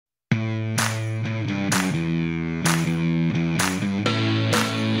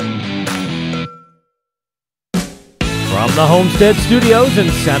From the Homestead Studios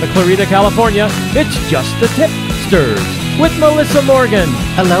in Santa Clarita, California, it's just the Tip-Sters with Melissa Morgan.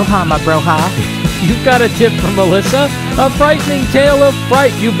 Aloha, my broha. You've got a tip from Melissa? A frightening tale of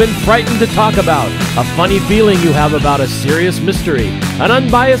fright you've been frightened to talk about. A funny feeling you have about a serious mystery. An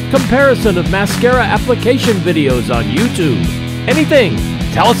unbiased comparison of mascara application videos on YouTube. Anything.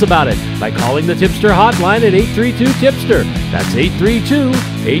 Tell us about it by calling the Tipster hotline at 832-TIPSTER. That's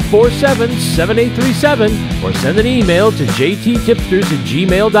 832-847-7837. Or send an email to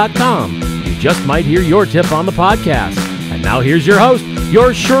jttipsters@gmail.com. You just might hear your tip on the podcast. And now here's your host,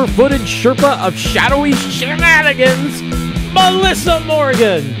 your sure-footed Sherpa of shadowy shenanigans, Melissa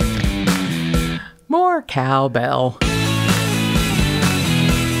Morgan. More cowbell.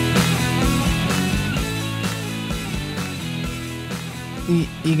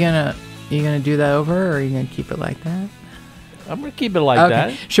 You gonna do that over, or are you gonna keep it like that? I'm gonna keep it like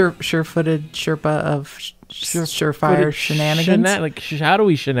that. Sure-footed Sherpa of surefire shenanigans. Like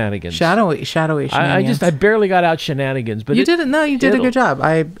shadowy shenanigans. Shadowy shenanigans. I barely got out shenanigans, but you did a good job.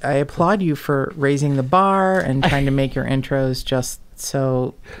 I applaud you for raising the bar and trying to make your intros just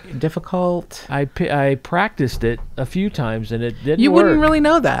so difficult. I practiced it a few times and it didn't work. You wouldn't really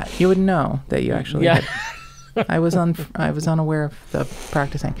know that. You wouldn't know that you actually had. I was unaware of the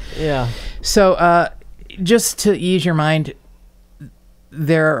practicing. Yeah. So just to ease your mind,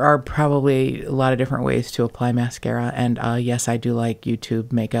 there are probably a lot of different ways to apply mascara, and yes, I do like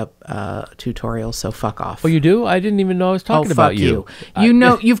YouTube makeup tutorials. So fuck off. Oh, you do? I didn't even know I was talking about you. You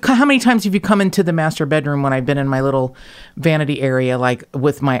know, how many times have you come into the master bedroom when I've been in my little vanity area, like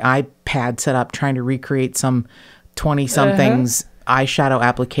with my iPad set up, trying to recreate some 20-something's eyeshadow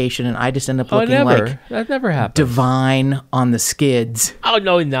application, and I just end up looking like that never happened. Divine on the skids. Oh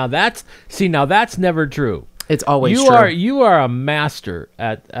no! Now that's never true. It's always true. You are a master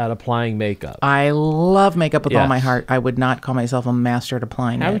at applying makeup. I love makeup with all my heart. I would not call myself a master at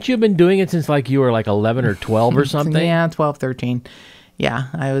applying Haven't you been doing it since like you were like 11 or 12 or something? Yeah, 12, 13. Yeah,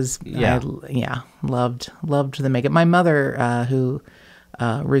 I was. Yeah, loved the makeup. My mother, who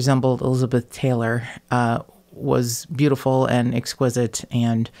resembled Elizabeth Taylor, was beautiful and exquisite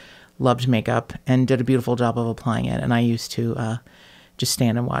and loved makeup and did a beautiful job of applying it. And I used to just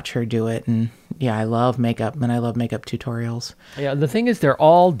stand and watch her do it. And yeah, I love makeup, and I love makeup tutorials. Yeah, the thing is, they're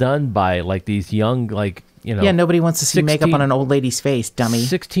all done by like these young, like, you know. Yeah, nobody wants to see makeup on an old lady's face, dummy.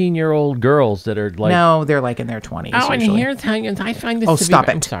 16-year-old girls that are like. No, they're like in their 20s. Oh, usually. And here's how I find this. Oh, to stop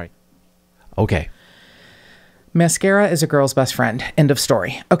be, it! I'm sorry. Okay. Mascara is a girl's best friend. End of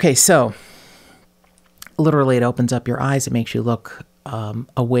story. Okay, so literally, it opens up your eyes. It makes you look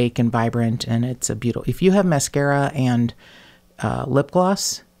awake and vibrant, and it's a beautiful. If you have mascara and lip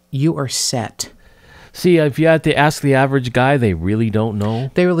gloss, you are set. See, if you had to ask the average guy, they really don't know.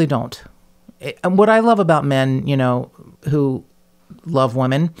 They really don't. And what I love about men, you know, who love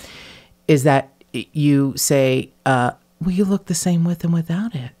women, is that you say, well, you look the same with and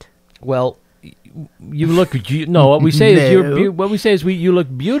without it. Well, you look. No, what we say is you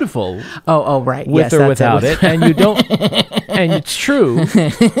look beautiful. Oh, right. With or without it, and you don't. And it's true.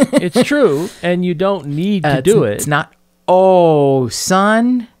 It's true, and you don't need to do it. It's not. Oh,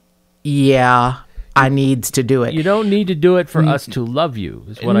 son. Yeah, I needs to do it. You don't need to do it for us to love you.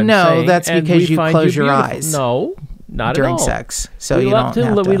 Is what I'm saying. No, that's because you close your eyes. No, not during at all. Sex. So you don't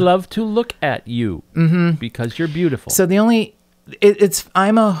have to. We love to look at you because you're beautiful. So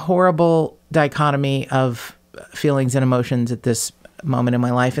I'm a horrible dichotomy of feelings and emotions at this moment in my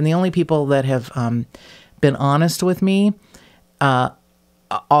life, and the only people that have been honest with me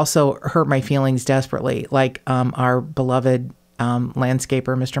also hurt my feelings desperately, like our beloved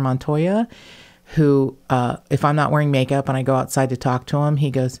landscaper, Mr. Montoya, who if I'm not wearing makeup and I go outside to talk to him,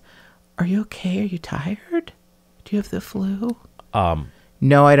 he goes, "Are you okay? Are you tired? Do you have the flu?"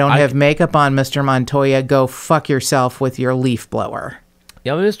 No, I don't have makeup on, Mr. Montoya. Go fuck yourself with your leaf blower.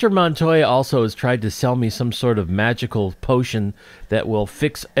 Yeah, Mr. Montoya also has tried to sell me some sort of magical potion that will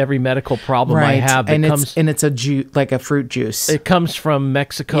fix every medical problem I have. And it's a like a fruit juice. It comes from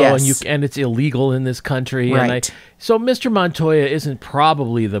Mexico, yes. and it's illegal in this country. Right. So Mr. Montoya isn't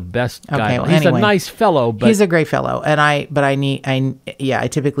probably the best guy. Well, he's a nice fellow, but he's a great fellow, and I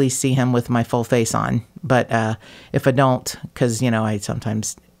typically see him with my full face on. But if I don't, because I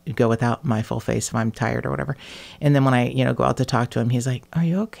sometimes go without my full face if I'm tired or whatever. And then when I, go out to talk to him, he's like, "Are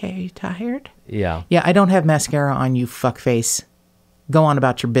you okay? Are you tired?" Yeah. Yeah, I don't have mascara on, you fuckface. Go on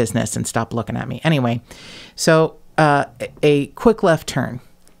about your business and stop looking at me. Anyway, so a quick left turn.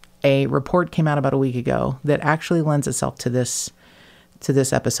 A report came out about a week ago that actually lends itself to this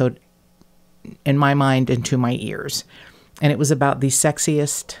episode, in my mind and to my ears. And it was about the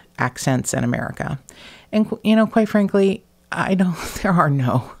sexiest accents in America. And, quite frankly, there are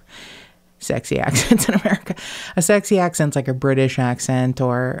no sexy accents in America. A sexy accent's like a British accent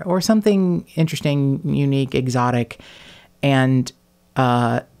or something interesting, unique, exotic. And,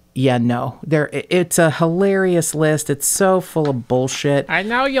 no. It's a hilarious list. It's so full of bullshit. I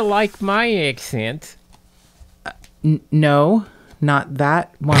know you like my accent. No, not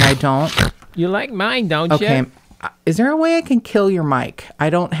that one. I don't. You like mine, don't you? Okay. Is there a way I can kill your mic? I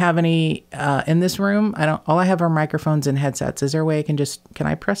don't have any in this room. All I have are microphones and headsets. Is there a way can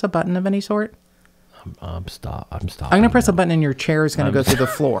I press a button of any sort? I'm stopping. I'm going to press a button and your chair is going to go through the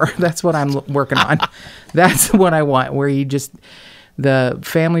floor. That's what I'm working on. That's what I want, where the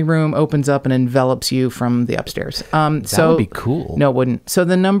family room opens up and envelops you from the upstairs. That would be cool. No, it wouldn't. So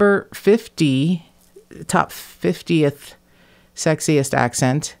the number 50, top 50th sexiest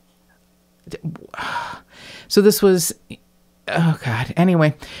accent. So this was, oh God.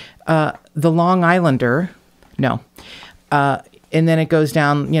 Anyway, the Long Islander, no. And then it goes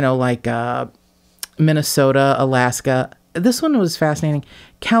down, like Minnesota, Alaska. This one was fascinating.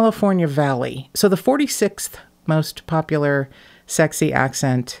 California Valley. So the 46th most popular sexy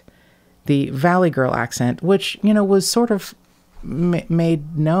accent, the Valley Girl accent, which, was sort of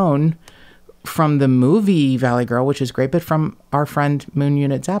made known from the movie Valley Girl, which is great, but from our friend Moon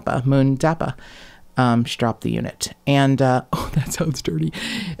Zappa. She dropped the unit. And, that sounds dirty.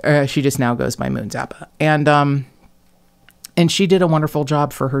 She just now goes by Moon Zappa. And she did a wonderful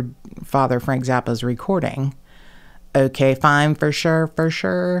job for her father, Frank Zappa's recording. Okay, fine, for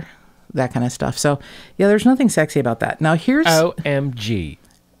sure. That kind of stuff. So, yeah, there's nothing sexy about that. Now, here's... OMG.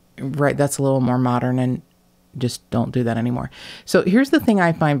 Right, that's a little more modern, and just don't do that anymore. So, here's the thing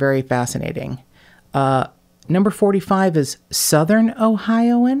I find very fascinating. Number 45 is Southern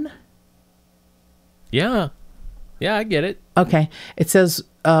Ohioan. Yeah. Yeah, I get it. Okay. It says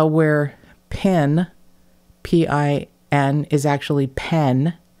where pin, P-I-N, is actually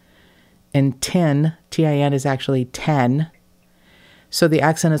pen, and tin, T-I-N, is actually 10. So the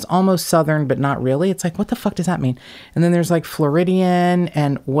accent is almost Southern, but not really. It's like, what the fuck does that mean? And then there's like Floridian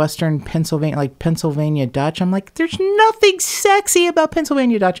and Western Pennsylvania, like Pennsylvania Dutch. I'm like, there's nothing sexy about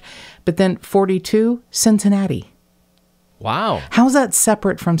Pennsylvania Dutch. But then 42, Cincinnati. Wow. How's that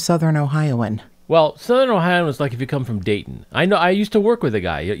separate from Southern Ohioan? Well, Southern Ohio was like if you come from Dayton. I know. I used to work with a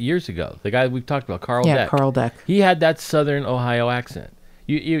guy years ago. The guy we've talked about, Carl Deck. Yeah, Carl Deck. He had that Southern Ohio accent.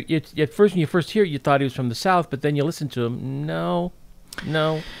 You at first, when you first hear it, you thought he was from the South, but then you listen to him. No.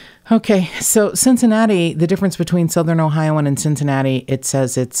 Okay, so Cincinnati, the difference between Southern Ohioan and Cincinnati, it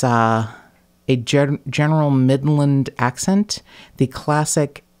says it's a general Midland accent. The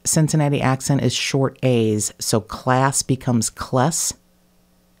classic Cincinnati accent is short A's, so class becomes kless.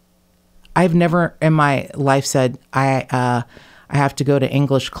 I've never in my life said I have to go to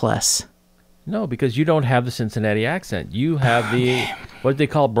English class. No, because you don't have the Cincinnati accent. You have the what they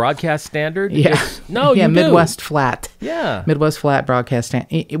call broadcast standard. Yeah. You Midwest do. flat. Yeah. Midwest flat broadcast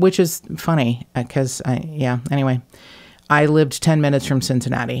standard, which is funny because Anyway, I lived 10 minutes from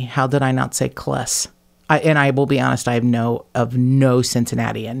Cincinnati. How did I not say kless? And I will be honest, I have no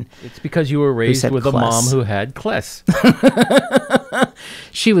Cincinnatian. It's because you were raised with a mom who had kless.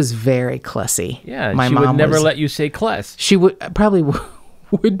 She was very klessy. Yeah, my she mom would never let you say kless. She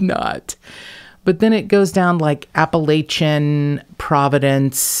would not. But then it goes down like Appalachian,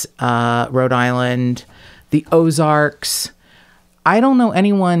 Providence, Rhode Island, the Ozarks. I don't know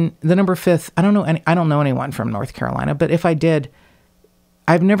anyone. The number 5th. I don't know anyone from North Carolina. But if I did,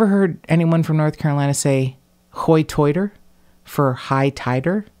 I've never heard anyone from North Carolina say hoy-toiter for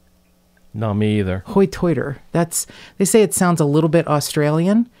high-tider. No, me either. Hoy-toiter. They say it sounds a little bit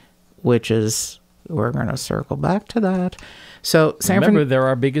Australian, which is, we're going to circle back to that. So remember, they're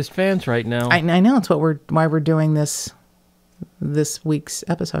our biggest fans right now. I know, it's why we're doing this week's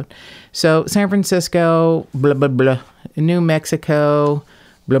episode. So San Francisco, blah, blah, blah. New Mexico,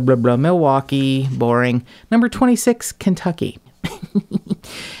 blah, blah, blah. Milwaukee, boring. Number 26, Kentucky.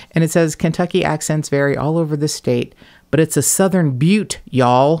 And it says Kentucky accents vary all over the state, but it's a southern beaut,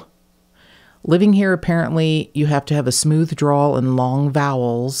 y'all. Living here, apparently, you have to have a smooth drawl and long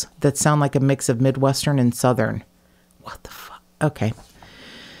vowels that sound like a mix of Midwestern and Southern. What the fuck? Okay.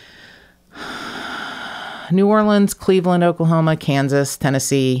 New Orleans, Cleveland, Oklahoma, Kansas,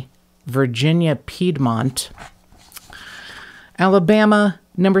 Tennessee, Virginia, Piedmont, Alabama,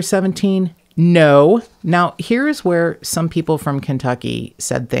 number 17, no. Now, here's where some people from Kentucky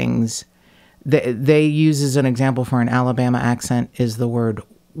said things they use as an example for an Alabama accent is the word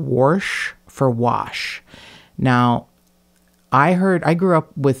wash for wash. Now, I grew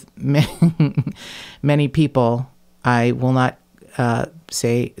up with many people. I will not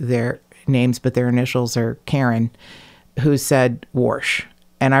say their names, but their initials are Karen, who said "warsh."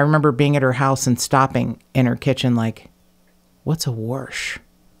 And I remember being at her house and stopping in her kitchen like, what's a warsh?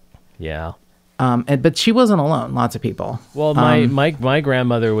 Yeah. But she wasn't alone. Lots of people. Well, my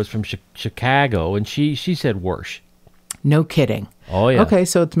grandmother was from Chicago, and she said "warsh." No kidding. Oh, yeah. Okay,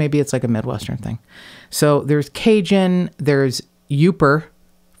 so maybe it's like a Midwestern thing. So there's Cajun, there's Yooper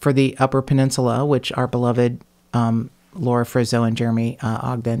for the Upper Peninsula, which our beloved Laura Frizzo and Jeremy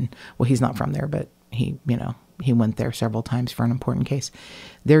Ogden, well, he's not from there, but he went there several times for an important case.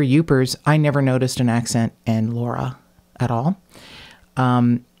 They're Yoopers. I never noticed an accent in Laura at all.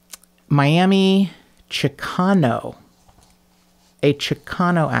 Miami Chicano, a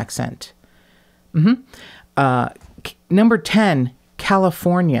Chicano accent. Number 10,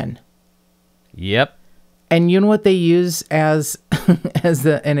 Californian. Yep. And you know what they use as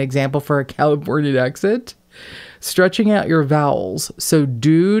an example for a Californian accent? Stretching out your vowels. So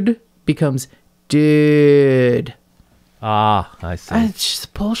dude becomes dude. Ah, I see. It's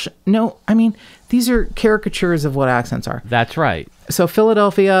just bullshit. No, I mean, these are caricatures of what accents are. That's right. So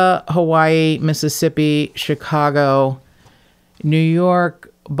Philadelphia, Hawaii, Mississippi, Chicago, New York,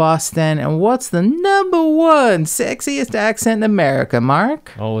 Boston, and what's the number one sexiest accent in America,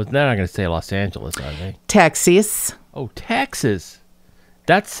 Mark? Oh, they're not going to say Los Angeles, are they? Texas. Oh, Texas.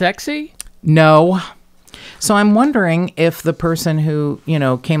 That's sexy? No. So I'm wondering if the person who,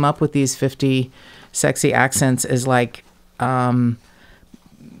 came up with these 50 sexy accents is like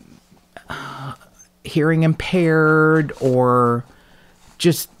hearing impaired or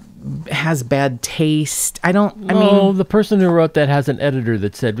just has bad taste. I mean, the person who wrote that has an editor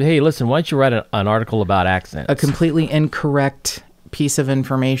that said, hey, listen, why don't you write an article about accents? A completely incorrect piece of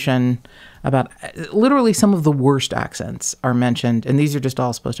information about literally some of the worst accents are mentioned, and these are just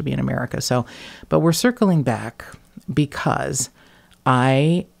all supposed to be in America. So, but we're circling back because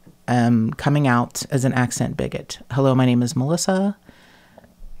I am coming out as an accent bigot. Hello, my name is Melissa.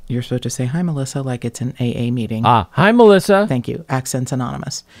 You're supposed to say, hi, Melissa, like it's an AA meeting. Hi, Melissa. Thank you. Accents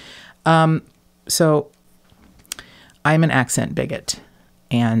Anonymous. So I'm an accent bigot,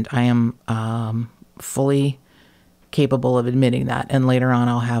 and I am fully capable of admitting that. And later on,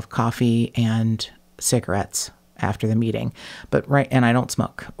 I'll have coffee and cigarettes after the meeting. And I don't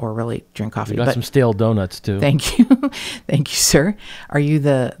smoke or really drink coffee. You got some stale donuts, too. Thank you. Thank you, sir. Are you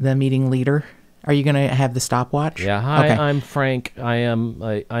the meeting leader? Are you going to have the stopwatch? Yeah. Hi, okay. I'm Frank. I am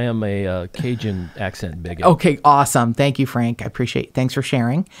a Cajun accent bigot. Okay, awesome. Thank you, Frank. I appreciate it. Thanks for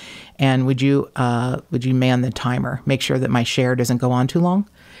sharing. And would you man the timer? Make sure that my share doesn't go on too long.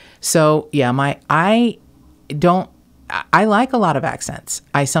 So yeah, I like a lot of accents.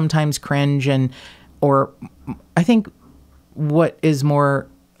 I sometimes cringe or I think what is more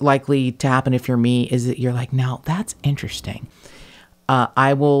likely to happen if you're me is that you're like, now that's interesting.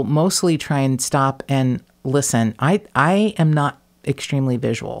 I will mostly try and stop and listen. I am not extremely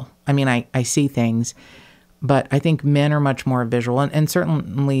visual. I mean, I see things, but I think men are much more visual, and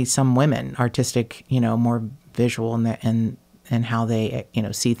certainly some women, artistic, more visual in how they,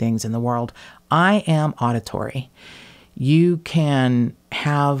 see things in the world. I am auditory. You can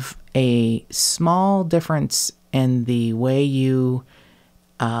have a small difference in the way you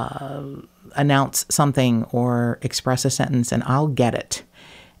announce something or express a sentence, and I'll get it.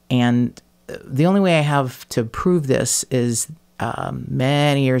 And the only way I have to prove this is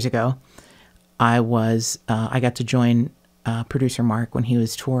many years ago, I got to join producer Mark when he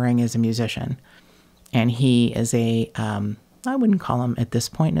was touring as a musician, and he is I wouldn't call him at this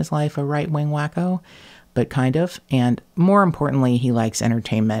point in his life a right-wing wacko, but kind of. And more importantly, he likes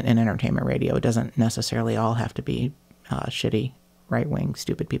entertainment and entertainment radio. It doesn't necessarily all have to be shitty right-wing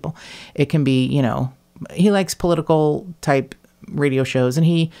stupid people. It can be, he likes political type radio shows, and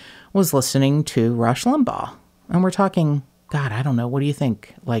he was listening to Rush Limbaugh. And we're talking, God, I don't know, what do you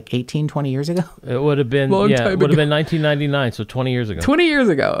think? Like 18, 20 years ago? It would have been, it would have been 1999, so 20 years ago. 20 years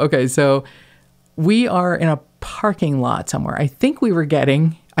ago. Okay, so we are in a parking lot somewhere. I think we were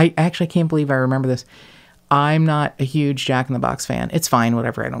I actually can't believe I remember this. I'm not a huge Jack in the Box fan. It's fine,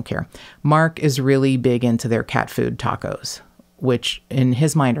 whatever, I don't care. Mark is really big into their cat food tacos, which in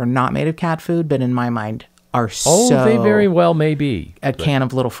his mind are not made of cat food, but in my mind are they very well may be. A can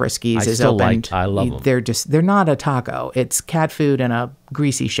of Little Friskies is opened. I love them. They're not a taco. It's cat food in a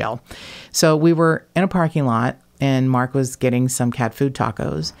greasy shell. So we were in a parking lot, and Mark was getting some cat food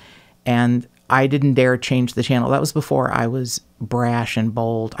tacos, and I didn't dare change the channel. That was before I was brash and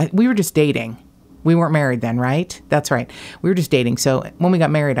bold. We were just dating. We weren't married then, right? That's right. We were just dating. So when we got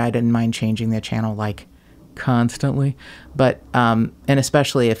married, I didn't mind changing the channel like constantly. But, and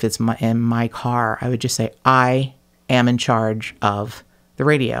especially if it's in my car, I would just say, I am in charge of the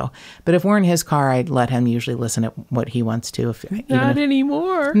radio. But if we're in his car, I'd let him usually listen to what he wants to. Not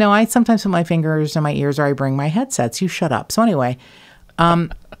anymore. No, I sometimes put my fingers in my ears, or I bring my headsets. You shut up. So anyway,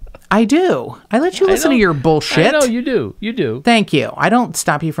 I do. I let you listen to your bullshit. I know you do. You do. Thank you. I don't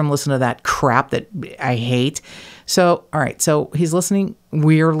stop you from listening to that crap that I hate. So, all right. So he's listening.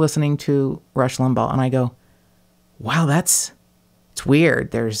 We're listening to Rush Limbaugh, and I go, wow, it's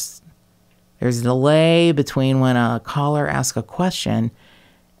weird. There's a delay between when a caller asks a question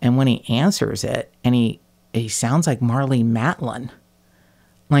and when he answers it, and he sounds like Marley Matlin,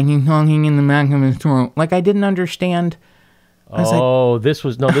 like he's talking in the back of his throat. Like I didn't understand. This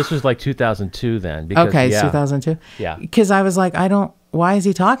was like 2002 then. Because, okay, it's 2002. Yeah. Because I was like, why is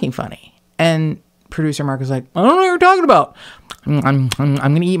he talking funny? And producer Mark was like, I don't know what you're talking about. I'm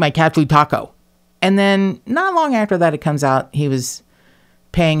going to eat my cat food taco. And then not long after that, it comes out he was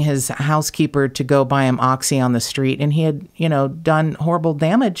paying his housekeeper to go buy him Oxy on the street, and he had, done horrible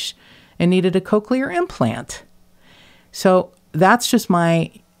damage and needed a cochlear implant. So that's just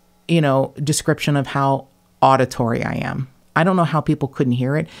my, description of how auditory I am. I don't know how people couldn't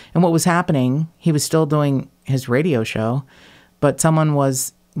hear it. And what was happening, he was still doing his radio show, but someone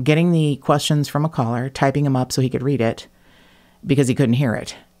was getting the questions from a caller, typing them up so he could read it because he couldn't hear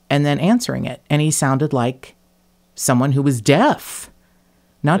it, and then answering it. And he sounded like someone who was deaf.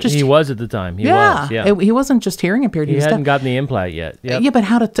 Not just he was at the time. He was. Yeah. He wasn't just hearing impaired. He hadn't gotten the implant yet. Yep. Yeah, but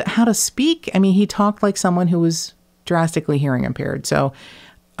how to speak? I mean, he talked like someone who was drastically hearing impaired. So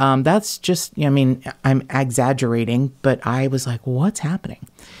that's just, I'm exaggerating, but I was like, what's happening?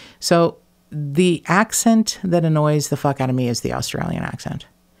 So the accent that annoys the fuck out of me is the Australian accent.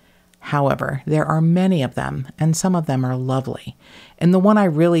 However, there are many of them, and some of them are lovely. And the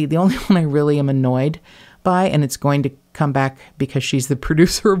only one I really am annoyed by, and it's going to come back because she's the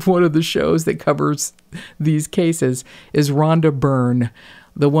producer of one of the shows that covers these cases, is Rhonda Byrne,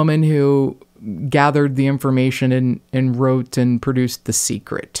 the woman who gathered the information and wrote and produced The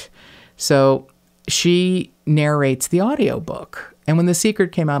Secret. So she narrates the audiobook. And when The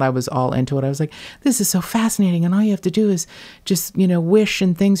Secret came out, I was all into it. I was like, this is so fascinating. And all you have to do is just, wish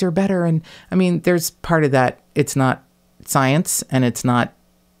and things are better. And I mean, there's part of that. It's not science and it's not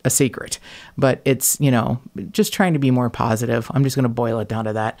a secret, but it's, just trying to be more positive. I'm just going to boil it down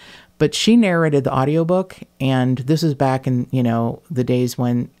to that. But she narrated the audiobook. And this is back in, the days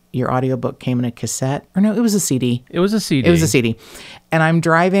when your audiobook came in a cassette. Or no, it was a CD. It was a CD. It was a CD. And I'm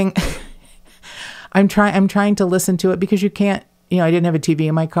driving. I'm trying to listen to it because you can't, I didn't have a TV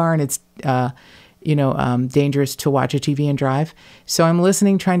in my car, and it's, dangerous to watch a TV and drive. So I'm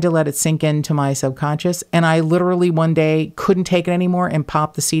listening, trying to let it sink into my subconscious. And I literally one day couldn't take it anymore and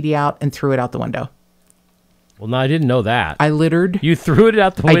popped the CD out and threw it out the window. Well, no, I didn't know that. I littered. You threw it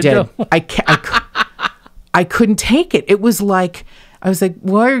out the window? I did. I couldn't take it. It was like, I was like,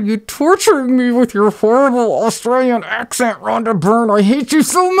 why are you torturing me with your horrible Australian accent, Rhonda Byrne? I hate you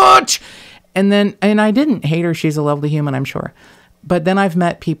so much. And I didn't hate her. She's a lovely human, I'm sure. But then I've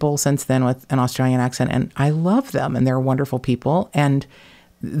met people since then with an Australian accent, and I love them, and they're wonderful people. And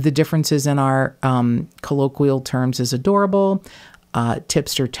the differences in our colloquial terms is adorable.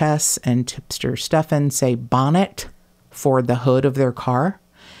 Tipster Tess and Tipster Stefan say bonnet for the hood of their car.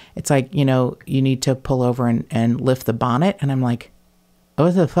 It's like, you need to pull over and lift the bonnet. And I'm like,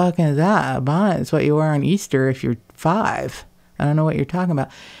 what the fuck is that? A bonnet is what you wear on Easter if you're 5. I don't know what you're talking about.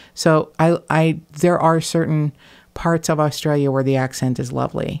 So there are certain parts of Australia where the accent is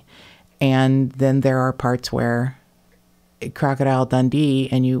lovely. And then there are parts where Crocodile Dundee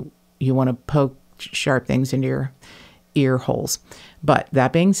and you want to poke sharp things into your ear holes. But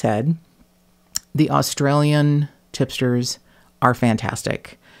that being said, the Australian tipsters are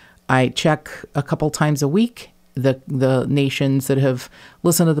fantastic. I check a couple times a week the nations that have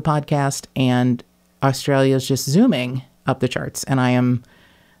listened to the podcast, and Australia is just zooming up the charts. And I am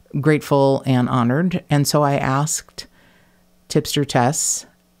grateful and honored. And so I asked Tipster Tess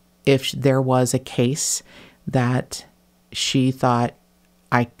if there was a case that she thought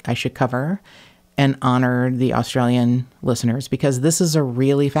I should cover and honor the Australian listeners, because this is a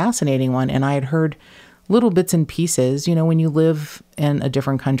really fascinating one. And I had heard little bits and pieces. When you live in a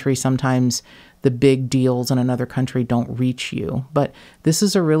different country, sometimes the big deals in another country don't reach you. But this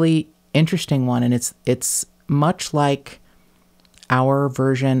is a really interesting one. And it's much like our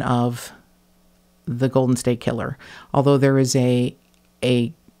version of the Golden State Killer, although there is a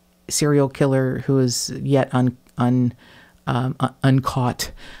serial killer who is yet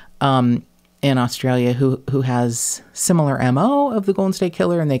uncaught in Australia who has similar MO of the Golden State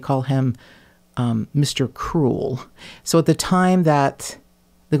Killer, and they call him Mr. Cruel. So at the time that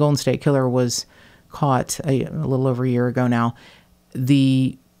the Golden State Killer was caught a little over a year ago now,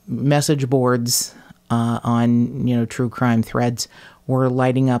 the message boards on, true crime threads were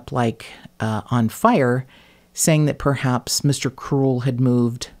lighting up like on fire, saying that perhaps Mr. Cruel had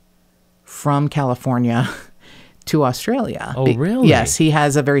moved from California to Australia. Oh, really? Yes, he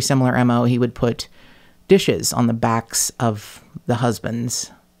has a very similar MO. He would put dishes on the backs of the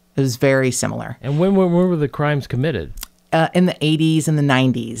husbands. It was very similar. And when were the crimes committed? In the 80s and the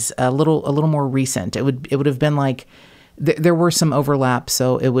 90s, a little more recent. It would have been like there were some overlaps,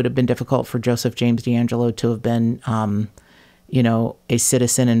 so it would have been difficult for Joseph James DeAngelo to have been, a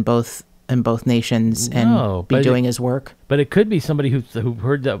citizen in both nations and be doing his work. But it could be somebody who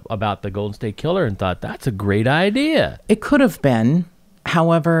heard about the Golden State Killer and thought that's a great idea. It could have been.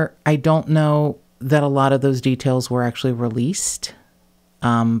 However, I don't know that a lot of those details were actually released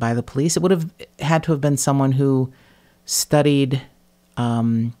by the police. It would have had to have been someone who studied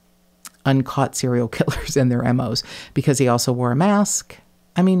uncaught serial killers and their MOs, because he also wore a mask.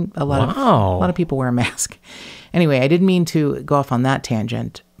 I mean, a lot of people wear a mask. Anyway, I didn't mean to go off on that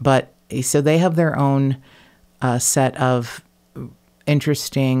tangent, but so they have their own set of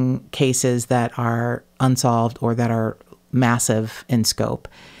interesting cases that are unsolved or that are massive in scope.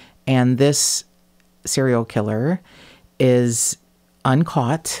 And this serial killer is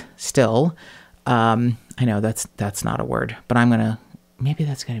uncaught still. I know that's not a word, but maybe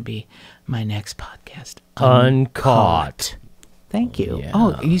that's going to be my next podcast. Uncaught. Thank you. Yeah.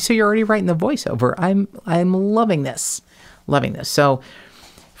 Oh, so you're already writing the voiceover. I'm loving this. So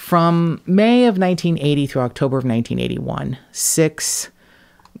from May of 1980 through October of 1981, 6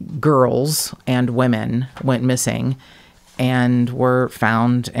 girls and women went missing and were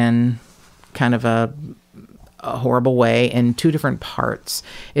found in kind of a horrible way in 2 different parts.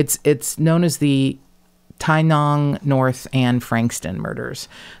 It's known as the Tynong North and Frankston murders.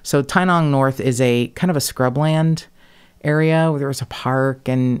 So Tynong North is a kind of a scrubland area where there was a park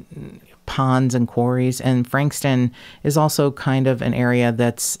and ponds and quarries. And Frankston is also kind of an area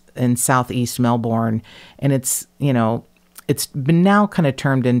that's in southeast Melbourne. And it's been now kind of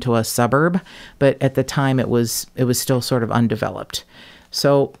turned into a suburb, but at the time it was still sort of undeveloped.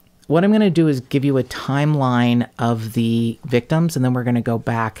 So what I'm going to do is give you a timeline of the victims, and then we're going to go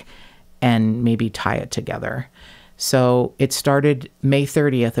back and maybe tie it together. So it started May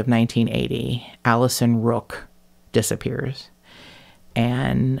 30th of 1980. Alison Rook disappears.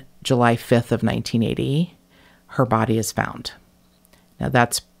 And July 5th of 1980, her body is found. Now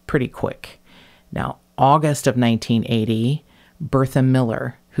that's pretty quick. Now, August of 1980, Bertha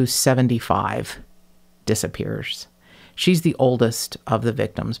Miller, who's 75, disappears. She's the oldest of the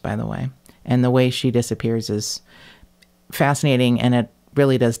victims, by the way. And the way she disappears is fascinating, and it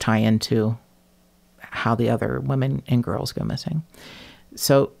really does tie into how the other women and girls go missing.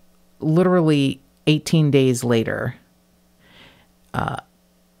 So literally 18 days later,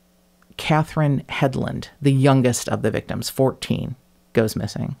 Catherine Headland, the youngest of the victims, 14, goes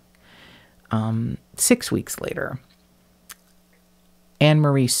missing. 6 weeks later,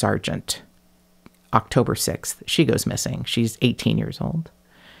 Anne-Marie Sargent, October 6th, she goes missing. She's 18 years old.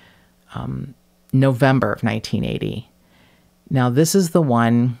 November of 1980. Now, this is the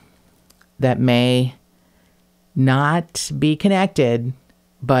one that may not be connected,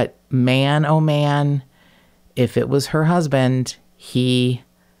 but man, oh man, if it was her husband, he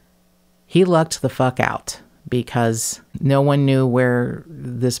lucked the fuck out, because no one knew where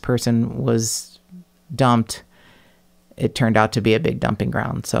this person was dumped. It turned out to be a big dumping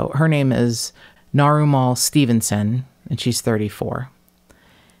ground. So her name is Narumal Stevenson, and she's 34.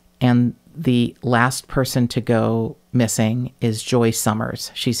 And the last person to go missing is Joy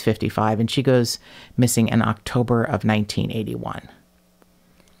Summers. She's 55, and she goes missing in October of 1981.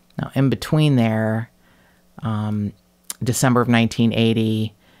 Now, in between there, December of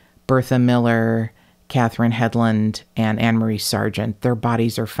 1980, Bertha Miller, Catherine Headland, and Anne-Marie Sargent, their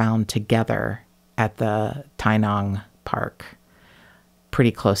bodies are found together at the Tynong Park,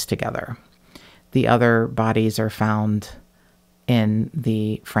 pretty close together. The other bodies are found in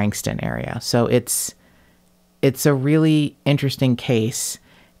the Frankston area. So it's a really interesting case.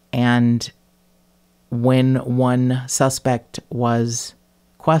 And when one suspect was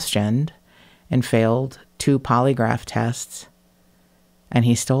questioned and failed 2 polygraph tests, and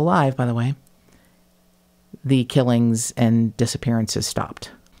he's still alive, by the way, the killings and disappearances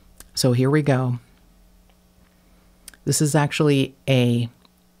stopped. So here we go. This is actually a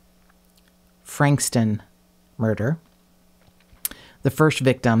Frankston murder. The first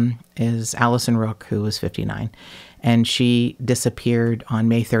victim is Alison Rook, who was 59. and she disappeared on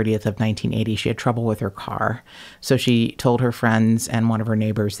May 30th of 1980. She had trouble with her car. So she told her friends and one of her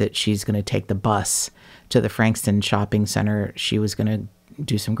neighbors that she's going to take the bus to the Frankston shopping center. She was going to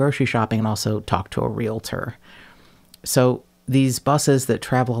do some grocery shopping and also talk to a realtor. So these buses that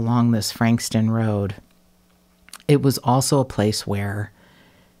travel along this Frankston road, it was also a place where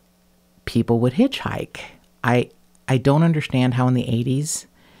people would hitchhike. I don't understand how in the 80s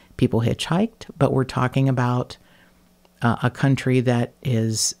people hitchhiked, but we're talking about a country that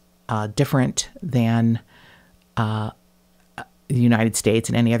is different than the United States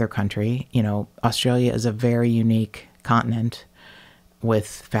and any other country. You know, Australia is a very unique continent with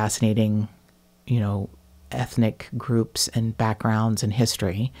fascinating, you know, ethnic groups and backgrounds and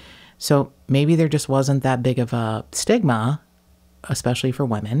history. So maybe there just wasn't that big of a stigma, especially for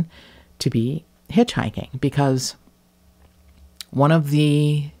women, to be hitchhiking, because one of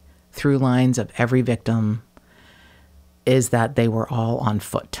the through lines of every victim is that they were all on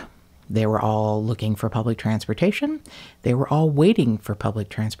foot. They were all looking for public transportation. They were all waiting for public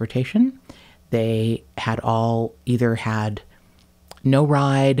transportation. They had all either had no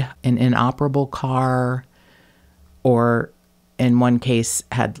ride, an inoperable car, or in one case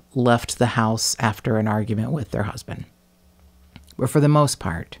had left the house after an argument with their husband. But for the most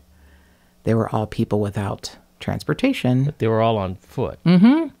part, they were all people without transportation. But they were all on foot.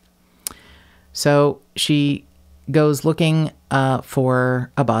 Mm-hmm. So she goes looking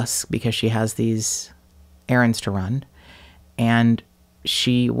for a bus because she has these errands to run. And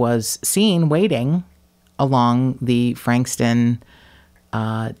she was seen waiting along the Frankston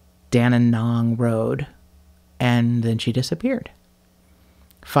Tynong road. And then she disappeared.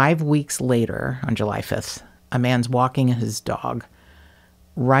 5 weeks later, on July 5th, a man's walking his dog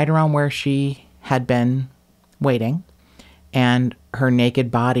right around where she had been waiting, and her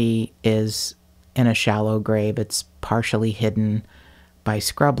naked body is in a shallow grave. It's partially hidden by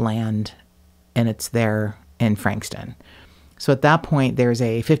scrubland, and it's there in Frankston. So at that point, there's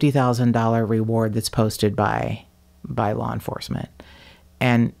a $50,000 reward that's posted by law enforcement.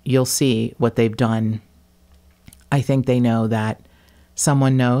 And you'll see what they've done. I think they know that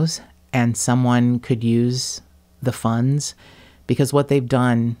someone knows and someone could use the funds, because what they've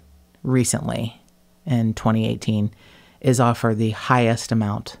done recently in 2018 is offer the highest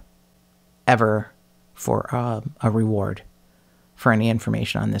amount ever for a reward for any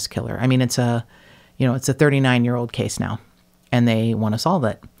information on this killer. I mean, it's a 39-year-old case now, and they want to solve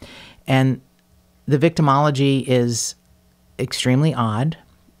it. And the victimology is extremely odd.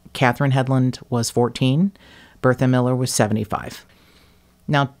 Catherine Headland was 14. Bertha Miller was 75.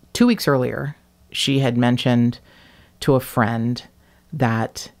 Now, 2 weeks earlier, she had mentioned to a friend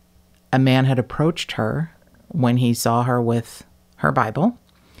that a man had approached her when he saw her with her Bible,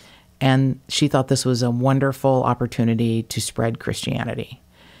 and she thought this was a wonderful opportunity to spread Christianity.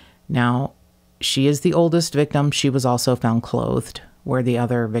 Now, she is the oldest victim. She was also found clothed, where the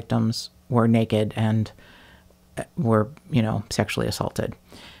other victims were naked and were, sexually assaulted.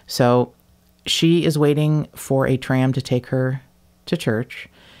 So she is waiting for a tram to take her to church.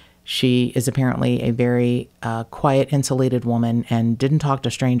 She is apparently a very quiet, insulated woman and didn't talk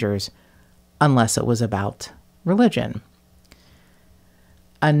to strangers unless it was about religion.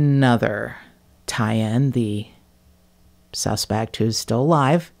 Another tie-in, the suspect who's still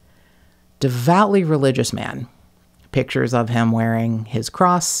alive, devoutly religious man. Pictures of him wearing his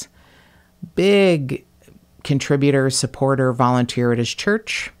cross, big contributor, supporter, volunteer at his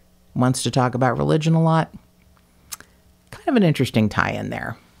church, wants to talk about religion a lot. Kind of an interesting tie-in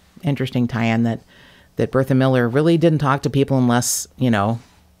there. Interesting tie-in that Bertha Miller really didn't talk to people unless,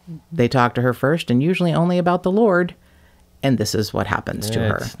 they talked to her first, and usually only about the Lord. And this is what happens to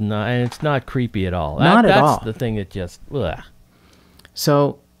her. It's not creepy at all. Not at all. That's the thing that just, ugh.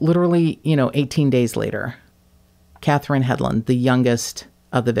 So literally, 18 days later, Catherine Headland, the youngest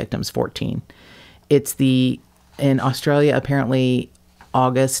of the victims, 14. In Australia, apparently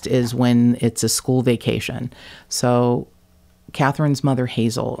August is when it's a school vacation. So Catherine's mother,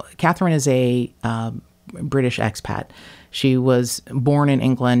 Hazel. Catherine is a British expat. She was born in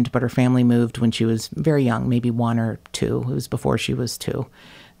England, but her family moved when she was very young, maybe 1 or 2. It was before she was 2.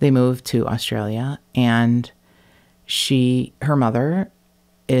 They moved to Australia, and her mother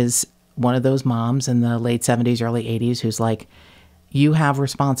is one of those moms in the late 70s, early 80s who's like, you have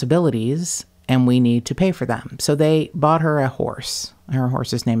responsibilities and we need to pay for them. So they bought her a horse. Her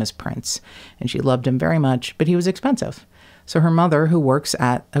horse's name is Prince, and she loved him very much, but he was expensive. So her mother, who works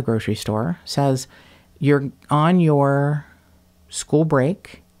at a grocery store, says, you're on your school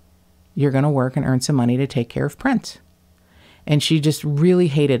break. You're going to work and earn some money to take care of Prince. And she just really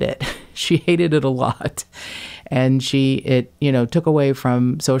hated it. She hated it a lot. And it took away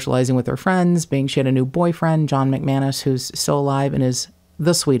from socializing with her friends. She had a new boyfriend, John McManus, who's still alive and is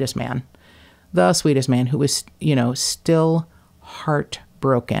the sweetest man. The sweetest man, who is, still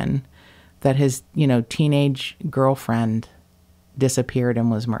heartbroken that his, teenage girlfriend disappeared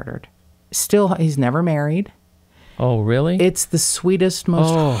and was murdered. Still, he's never married. Oh, really? It's the sweetest,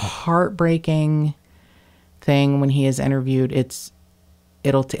 most heartbreaking thing when he is interviewed.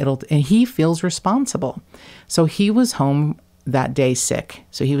 And he feels responsible. So he was home that day sick.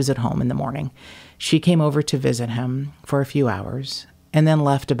 So he was at home in the morning. She came over to visit him for a few hours and then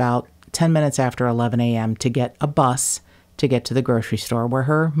left about 10 minutes after 11 a.m. to get a bus to get to the grocery store where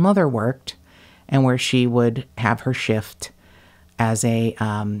her mother worked and where she would have her shift as a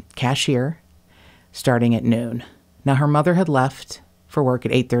cashier starting at noon. Now, her mother had left for work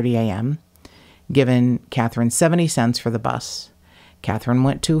at 8:30 a.m., given Catherine 70 cents for the bus. Catherine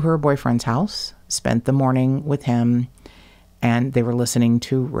went to her boyfriend's house, spent the morning with him, and they were listening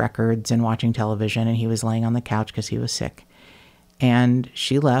to records and watching television, and he was laying on the couch because he was sick. And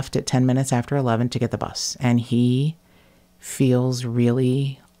she left at 10 minutes after 11 to get the bus. And he feels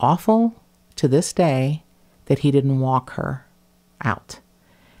really awful to this day that he didn't walk her out.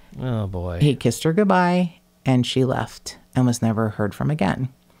 Oh, boy. He kissed her goodbye, and she left and was never heard from again.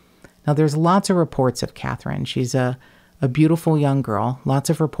 Now, there's lots of reports of Catherine. She's a beautiful young girl.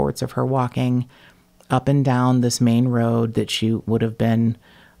 Lots of reports of her walking up and down this main road that she would have been,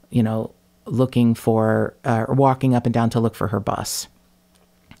 looking for, or walking up and down to look for her bus.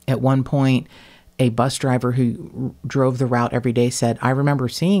 At one point, a bus driver who drove the route every day said, "I remember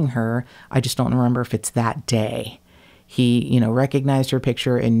seeing her. I just don't remember if it's that day." He, recognized her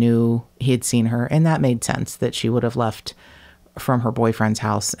picture and knew he had seen her. And that made sense that she would have left from her boyfriend's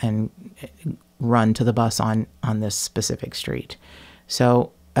house and run to the bus on this specific street.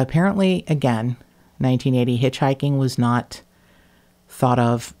 So apparently, again, 1980, hitchhiking was not thought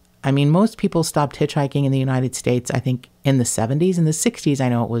of. I mean, most people stopped hitchhiking in the United States, I think, in the 70s. In the 60s, I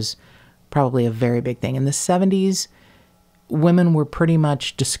know it was probably a very big thing. In the 70s, women were pretty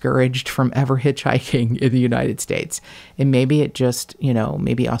much discouraged from ever hitchhiking in the United States. And maybe it just,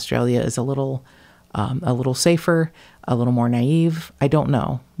 maybe Australia is a little safer, a little more naive. I don't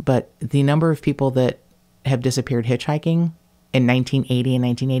know. But the number of people that have disappeared hitchhiking in 1980 and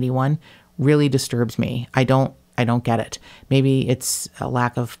 1981 really disturbs me. I don't get it. Maybe it's a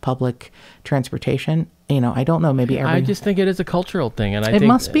lack of public transportation. I don't know. Maybe I just think it is a cultural thing. And I think it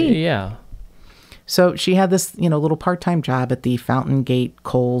must be. Yeah. So she had this, little part-time job at the Fountain Gate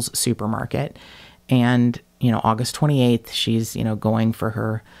Coles supermarket. And, August 28th, she's, going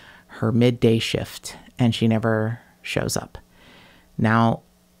for her midday shift, and she never shows up. Now,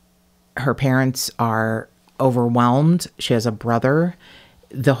 her parents are overwhelmed. She has a brother.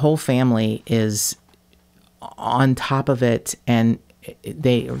 The whole family is on top of it, and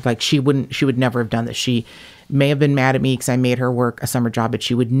she would never have done this. She may have been mad at me because I made her work a summer job, but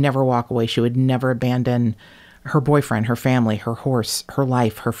she would never walk away. She would never abandon her boyfriend, her family, her horse, her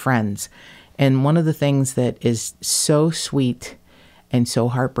life, her friends. And one of the things that is so sweet and so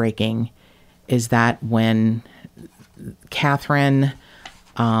heartbreaking is that when Catherine,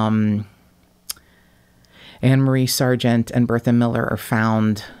 Anne-Marie Sargent, and Bertha Miller are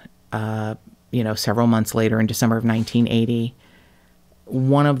found, several months later in December of 1980,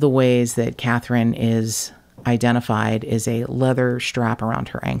 one of the ways that Catherine is identified is a leather strap around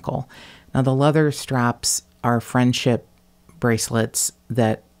her ankle. Now, the leather straps are friendship bracelets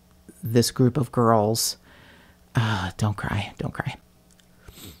that this group of girls, don't cry.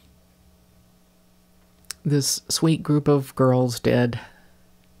 This sweet group of girls did.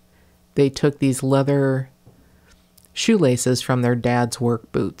 They took these leather shoelaces from their dad's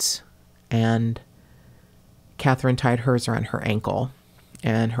work boots, and Catherine tied hers around her ankle,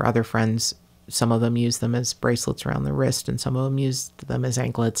 and her other friends, some of them used them as bracelets around the wrist, and some of them used them as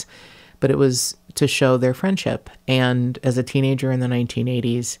anklets. But it was to show their friendship. And as a teenager in the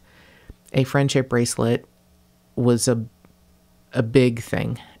 1980s, a friendship bracelet was a big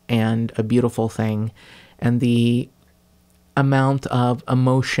thing and a beautiful thing. And the amount of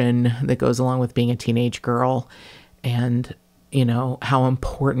emotion that goes along with being a teenage girl and, how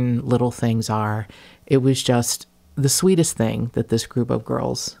important little things are. It was just the sweetest thing that this group of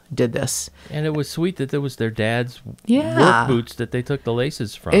girls did this. And it was sweet that it was their dad's work boots that they took the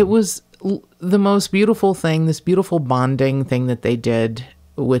laces from. It was the most beautiful thing, this beautiful bonding thing that they did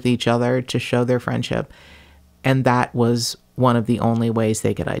with each other to show their friendship. And that was one of the only ways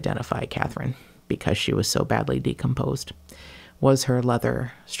they could identify Catherine, because she was so badly decomposed. was her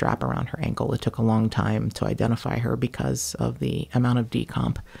leather strap around her ankle. It took a long time to identify her because of the amount of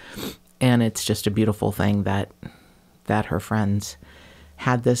decomp. And it's just a beautiful thing that her friends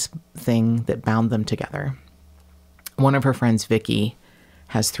had this thing that bound them together. One of her friends, Vicky,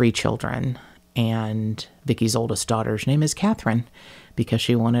 has 3 children, and Vicky's oldest daughter's name is Catherine because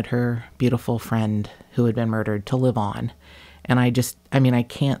she wanted her beautiful friend who had been murdered to live on. And I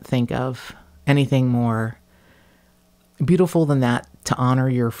can't think of anything more beautiful than that, to honor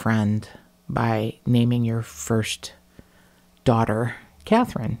your friend by naming your first daughter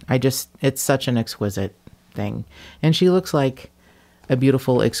Catherine. It's such an exquisite thing. And she looks like a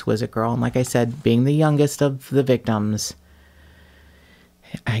beautiful, exquisite girl. And like I said, being the youngest of the victims,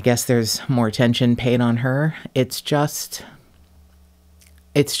 I guess there's more attention paid on her. It's just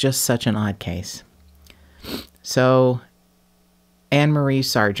such an odd case. So Anne Marie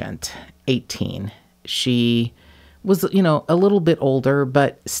Sargent, 18. She was, a little bit older,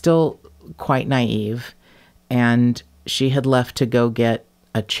 but still quite naive. And she had left to go get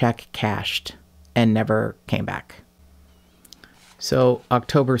a check cashed and never came back. So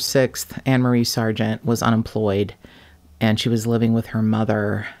October 6th, Anne Marie Sargent was unemployed, and she was living with her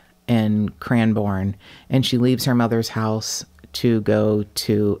mother in Cranbourne. And she leaves her mother's house to go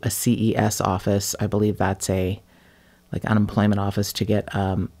to a CES office. I believe that's a unemployment office, to get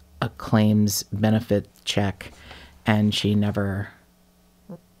a claims benefit check. And she never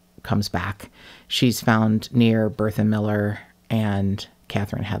comes back. She's found near Bertha Miller and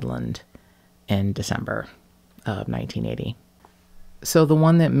Catherine Headland in December of 1980. So the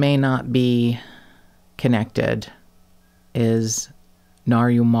one that may not be connected is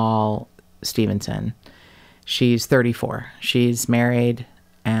Narumal Stevenson. She's 34. She's married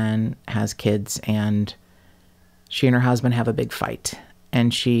and has kids, and she and her husband have a big fight.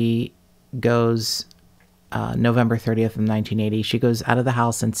 And she goes, November 30th of 1980, she goes out of the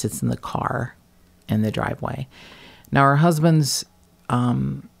house and sits in the car in the driveway. Now, her husband's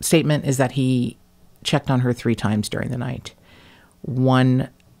statement is that he checked on her 3 times during the night. The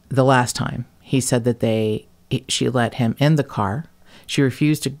last time, he said that she let him in the car. She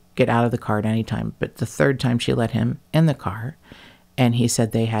refused to get out of the car at any time, but the 3rd time she let him in the car, and he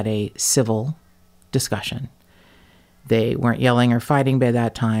said they had a civil discussion. They weren't yelling or fighting by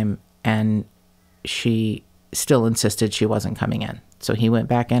that time, and she still insisted she wasn't coming in. So he went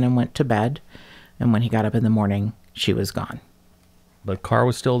back in and went to bed, and when he got up in the morning, she was gone. The car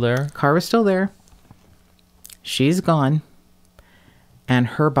was still there? Car was still there. She's gone, and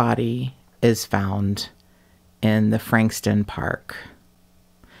her body is found in the Frankston Park.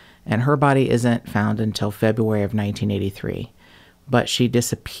 And her body isn't found until February of 1983, but she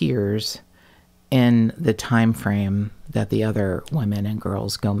disappears in the time frame that the other women and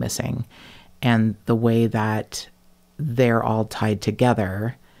girls go missing. And the way that they're all tied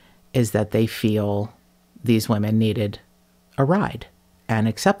together is that they feel these women needed a ride and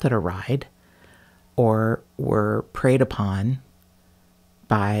accepted a ride, or were preyed upon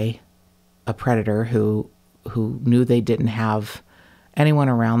by a predator who knew they didn't have anyone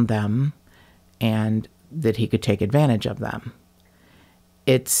around them and that he could take advantage of them.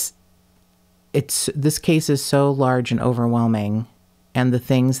 This case is so large and overwhelming, and the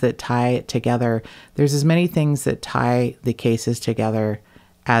things that tie it together, there's as many things that tie the cases together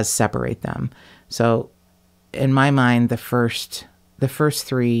as separate them. So in my mind, the first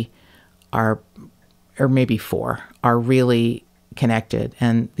 3 are, or maybe 4, are really connected,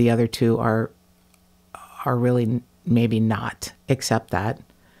 and the other 2 are really maybe not, except that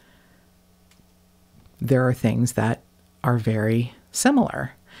there are things that are very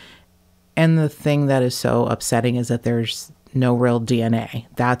similar. And the thing that is so upsetting is that there's no real DNA.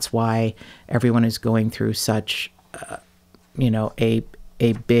 That's why everyone is going through such,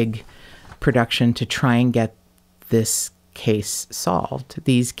 a big production to try and get this case solved,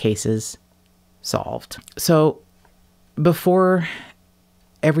 these cases solved. So before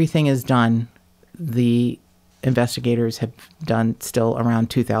everything is done, the investigators have done still around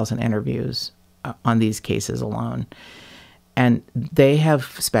 2,000 interviews on these cases alone. And they have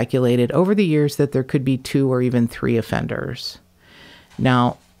speculated over the years that there could be 2 or even 3 offenders.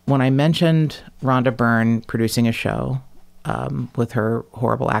 Now, when I mentioned Rhonda Byrne producing a show with her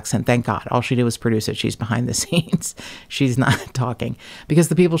horrible accent, thank God, all she did was produce it. She's behind the scenes. She's not talking, because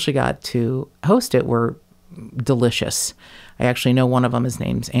the people she got to host it were delicious. I actually know one of them. His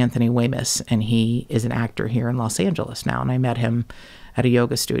name's Anthony Weymouth, and he is an actor here in Los Angeles now. And I met him at a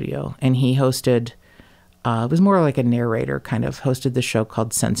yoga studio, and he hosted, it was more like a narrator, kind of hosted the show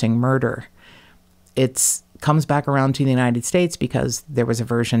called Sensing Murder. It comes back around to the United States because there was a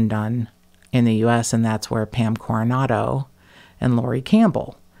version done in the US, and that's where Pam Coronado and Laurie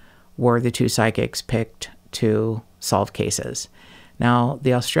Campbell were the two psychics picked to solve cases. Now,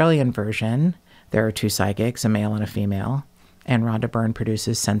 the Australian version, there are two psychics, a male and a female, and Rhonda Byrne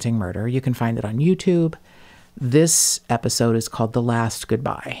produces Sensing Murder. You can find it on YouTube. This episode is called The Last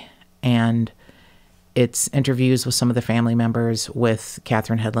Goodbye, and it's interviews with some of the family members, with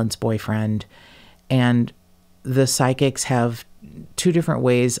Catherine Headland's boyfriend, and the psychics have two different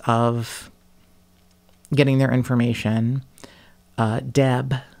ways of getting their information.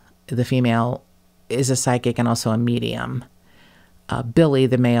 Deb, the female, is a psychic and also a medium. Billy,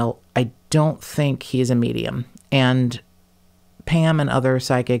 the male, I don't think he's a medium. And Pam and other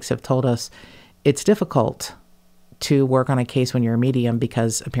psychics have told us it's difficult to work on a case when you're a medium,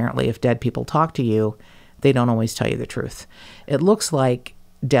 because apparently if dead people talk to you, they don't always tell you the truth. It looks like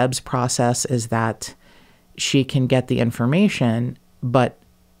Deb's process is that she can get the information, but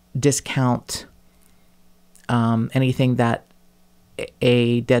discount anything that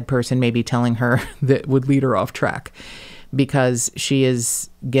a dead person may be telling her that would lead her off track, because she is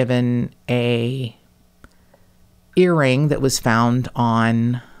given a earring that was found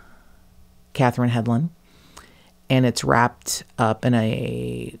on Catherine Headland, and it's wrapped up in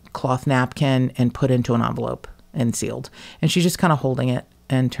a cloth napkin and put into an envelope and sealed. And she's just kind of holding it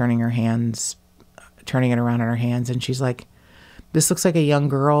and turning it around in her hands. And she's like, this looks like a young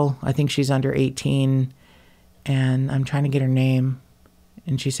girl. I think she's under 18. And I'm trying to get her name.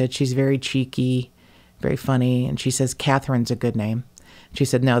 And she said she's very cheeky, very funny. And she says, Catherine's a good name. She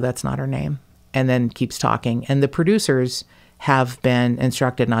said, no, that's not her name. And then keeps talking. And the producers have been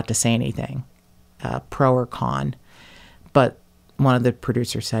instructed not to say anything, pro or con. But one of the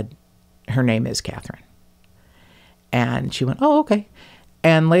producers said, her name is Catherine. And she went, oh, okay.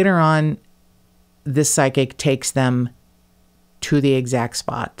 And later on, this psychic takes them to the exact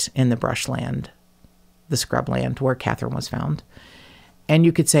spot in the brushland, the scrubland where Catherine was found. And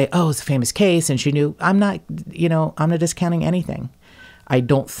you could say, oh, it's a famous case. And she knew. I'm not discounting anything. I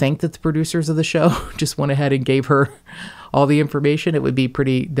don't think that the producers of the show just went ahead and gave her all the information. It would be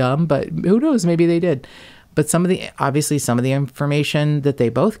pretty dumb, but who knows? Maybe they did. But some of the information that they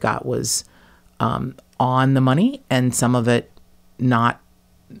both got was on the money, and some of it not,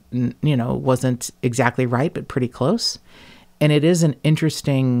 wasn't exactly right, but pretty close. And it is an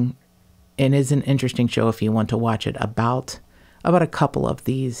interesting show if you want to watch it, about a couple of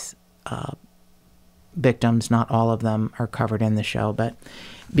these victims. Not all of them are covered in the show, but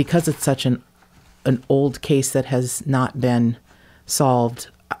because it's such an old case that has not been solved,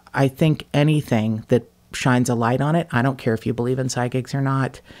 I think anything that shines a light on it, I don't care if you believe in psychics or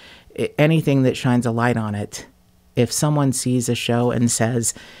not, anything that shines a light on it, if someone sees a show and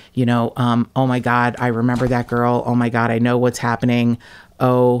says, oh my God, I remember that girl. Oh my God, I know what's happening.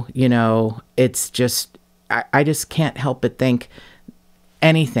 Oh, it's just, I just can't help but think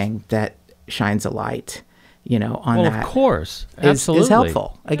anything that shines a light, on that. Of course. Absolutely. Is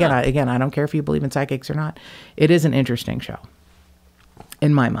helpful. Again, I don't care if you believe in psychics or not. It is an interesting show,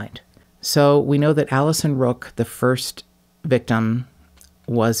 in my mind. So we know that Allison Rook, the first victim,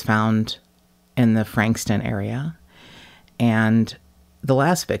 was found in the Frankston area. And the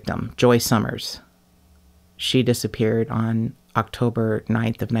last victim, Joy Summers, she disappeared on October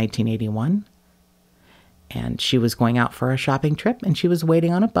 9th of 1981. And she was going out for a shopping trip, and she was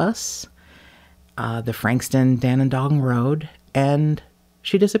waiting on a bus, the Frankston Dandenong Road, and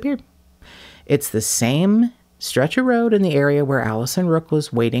she disappeared. It's the same stretch of road in the area where Allison Rook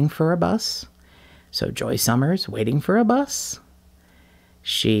was waiting for a bus. So Joy Summers waiting for a bus.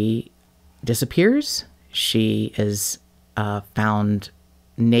 She disappears. She is found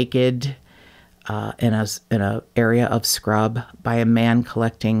naked in a area of scrub by a man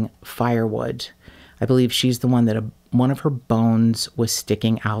collecting firewood. I believe she's the one that one of her bones was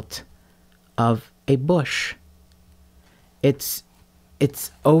sticking out of a bush. It's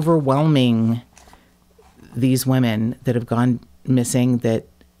overwhelming, these women that have gone missing, that,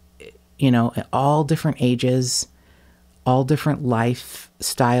 all different ages, all different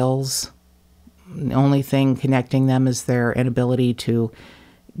lifestyles. The only thing connecting them is their inability to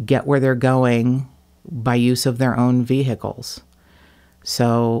get where they're going by use of their own vehicles.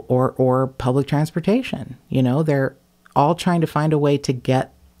 So, or public transportation. They're all trying to find a way to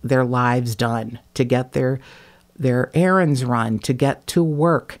get their lives done, to get their errands run, to get to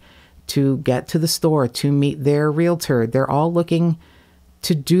work, to get to the store, to meet their realtor. They're all looking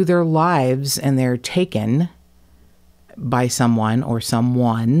to do their lives, and they're taken by someone or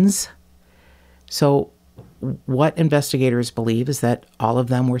someone's. So what investigators believe is that all of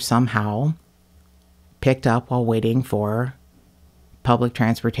them were somehow picked up while waiting for public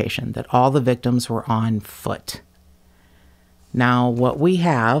transportation, that all the victims were on foot. Now, what we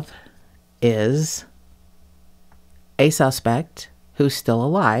have is a suspect who's still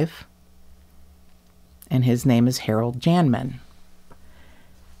alive, and his name is Harold Janman.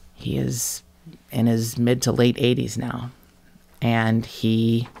 He is in his mid to late 80s now, and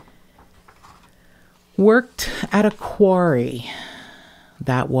he worked at a quarry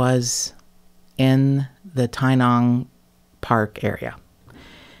that was in the Tynong Park area.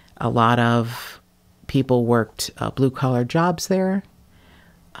 A lot of people worked blue-collar jobs there.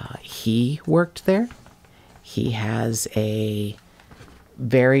 He worked there. He has a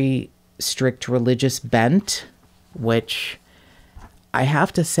very strict religious bent, which I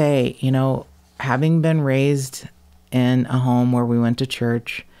have to say, having been raised in a home where we went to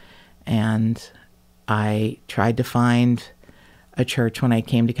church, and I tried to find a church when I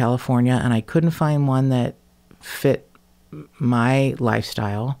came to California, and I couldn't find one that fit my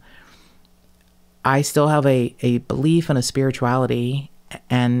lifestyle. I still have a belief in a spirituality,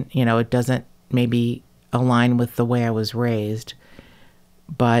 and, it doesn't maybe align with the way I was raised.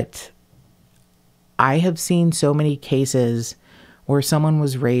 But I have seen so many cases where someone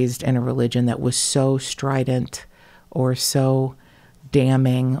was raised in a religion that was so strident or so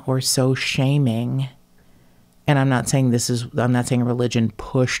damning or so shaming. And I'm not saying religion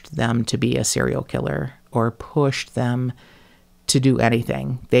pushed them to be a serial killer or pushed them to do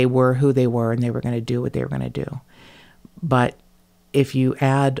anything. They were who they were, and they were going to do what they were going to do. But if you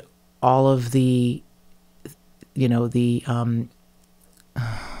add all of the,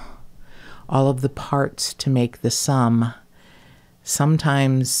 all of the parts to make the sum,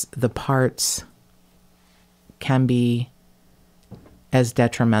 sometimes the parts can be as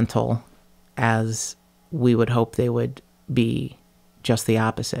detrimental as we would hope they would be, just the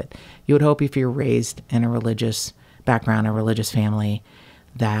opposite. You would hope, if you're raised in a religious background, a religious family,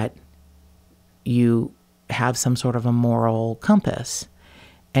 that you have some sort of a moral compass.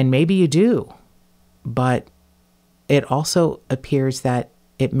 And maybe you do, but it also appears that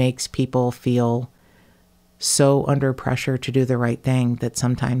it makes people feel so under pressure to do the right thing that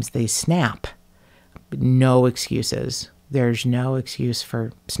sometimes they snap. No excuses. There's no excuse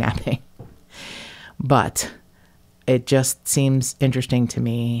for snapping. But it just seems interesting to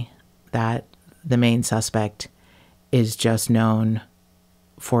me that the main suspect is just known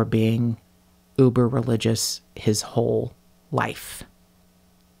for being uber religious his whole life.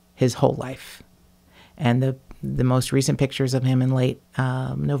 His whole life. And the most recent pictures of him in late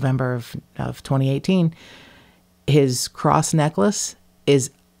November of 2018, his cross necklace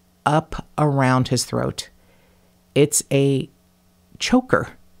is up around his throat. It's a choker.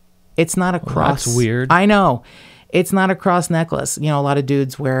 It's not a cross. That's weird. I know. It's not a cross necklace. A lot of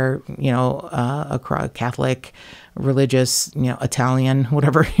dudes wear, a Catholic, religious, Italian,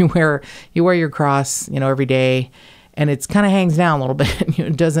 whatever you wear your cross, every day. And it's kind of hangs down a little bit.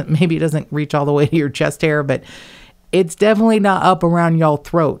 It doesn't reach all the way to your chest hair, but it's definitely not up around y'all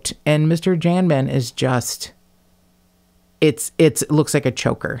throat. And Mr. Janman is just, it looks like a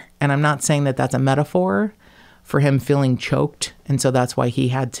choker. And I'm not saying that that's a metaphor for him feeling choked. And so that's why he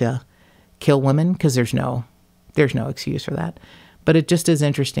had to kill women, because there's no excuse for that. But it just is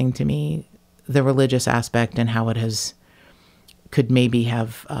interesting to me, the religious aspect, and how it could maybe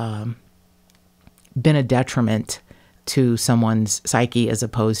have been a detriment to someone's psyche, as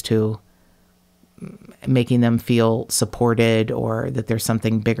opposed to making them feel supported or that there's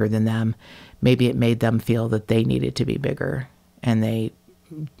something bigger than them. Maybe it made them feel that they needed to be bigger, and they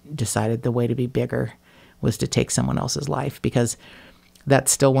decided the way to be bigger was to take someone else's life. Because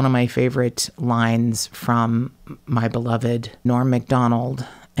that's still one of my favorite lines from my beloved Norm Macdonald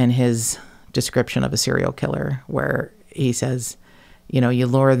and his description of a serial killer, where he says, you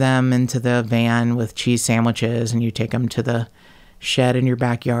lure them into the van with cheese sandwiches, and you take them to the shed in your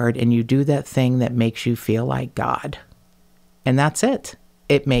backyard, and you do that thing that makes you feel like God. And that's it.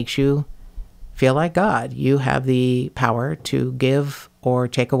 It makes you feel like God. You have the power to give or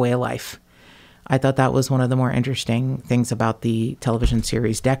take away a life. I thought that was one of the more interesting things about the television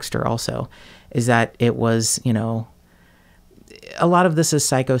series Dexter also, is that it was, a lot of this is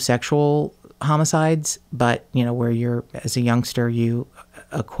psychosexual homicides, but, where as a youngster, you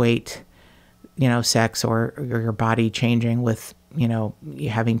equate, sex or your body changing with, you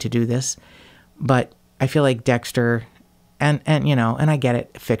having to do this. But I feel like Dexter, and I get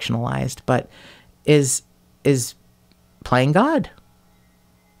it, fictionalized, but is playing God.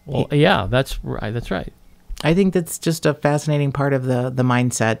 Well, yeah, that's right. I think that's just a fascinating part of the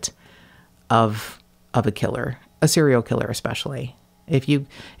mindset of a killer, a serial killer especially. If you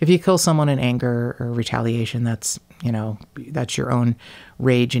kill someone in anger or retaliation, that's your own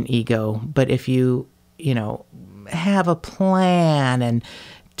rage and ego. But if you have a plan and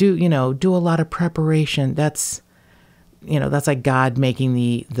do a lot of preparation. That's like God making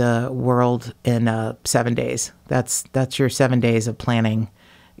the world in 7 days. That's your 7 days of planning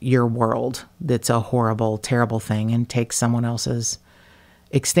your world. That's a horrible, terrible thing, and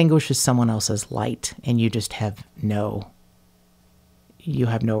extinguishes someone else's light, and you just have no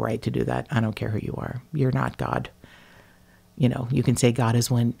right to do that. I don't care who you are. You're not God. You can say God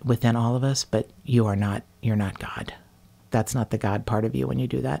is within all of us, but you're not God. That's not the God part of you when you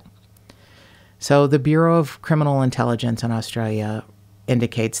do that. So the Bureau of Criminal Intelligence in Australia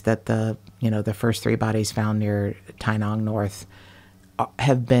indicates that the first 3 bodies found near Tynong North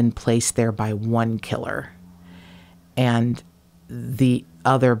have been placed there by one killer. And the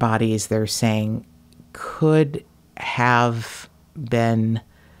other bodies, they're saying, could have been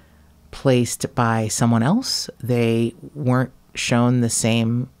placed by someone else. They weren't shown the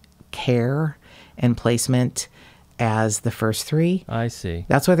same care and placement as the first 3. I see.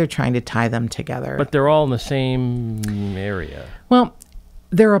 That's why they're trying to tie them together. But they're all in the same area. Well,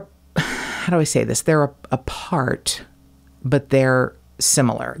 how do I say this? They're apart, but they're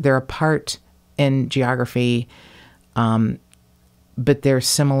similar. They're apart in geography, but they're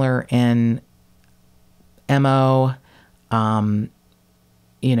similar in MO. The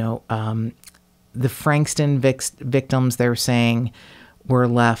Frankston victims, they're saying, were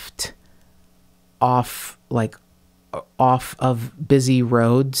left off of busy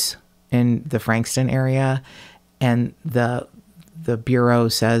roads in the Frankston area, and the Bureau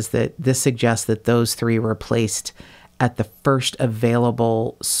says that this suggests that those 3 were placed at the first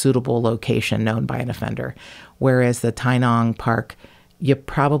available suitable location known by an offender, whereas the Tynong Park, you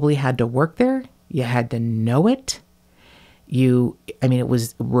probably had to work there, you had to know it, it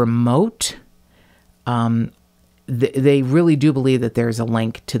was remote. They really do believe that there's a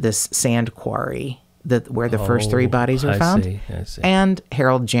link to this sand quarry where the first 3 bodies were found. I see. And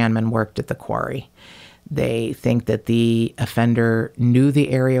Harold Janman worked at the quarry. They think that the offender knew the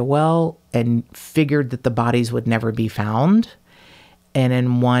area well and figured that the bodies would never be found. And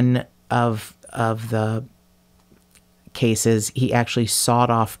in one of the cases, he actually sawed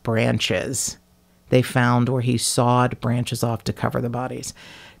off branches. They found where he sawed branches off to cover the bodies.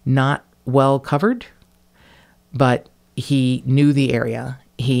 Not well covered, but he knew the area.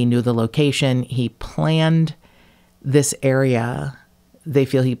 He knew the location. He planned this area. They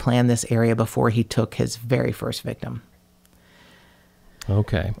feel he planned this area before he took his very first victim.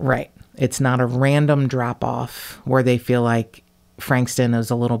 Okay. Right. It's not a random drop-off where they feel like Frankston is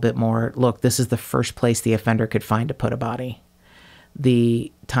a little bit more, look, this is the first place the offender could find to put a body.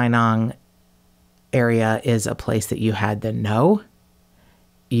 The Tynong area is a place that you had to know.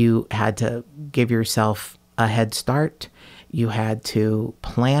 You had to give yourself a head start. You had to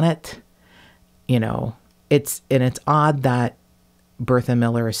plan it. It's odd that Bertha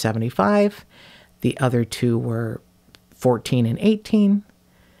Miller is 75. The other 2 were 14 and 18.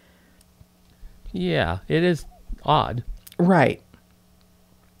 Yeah, it is odd. Right.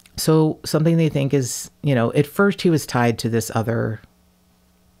 So something they think is, at first he was tied to this other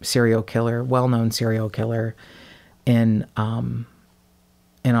serial killer, well-known serial killer in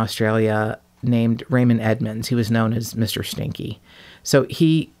Australia named Raymond Edmonds. He was known as Mr. Stinky. So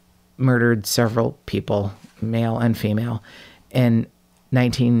he murdered several people, male and female, in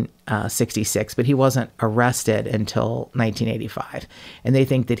 1966, but he wasn't arrested until 1985. And they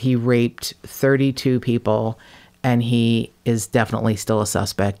think that he raped 32 people, and he is definitely still a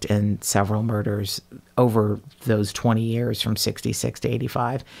suspect in several murders over those 20 years from 66 to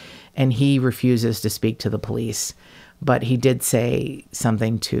 85. And he refuses to speak to the police. But he did say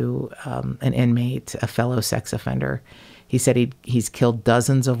something to an inmate, a fellow sex offender. He said he's killed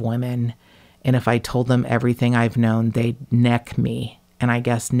dozens of women, and if I told them everything I've known, they'd neck me. And I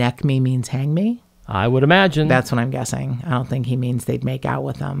guess neck me means hang me? I would imagine. That's what I'm guessing. I don't think he means they'd make out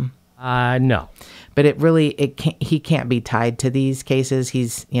with them. No. But he can't be tied to these cases.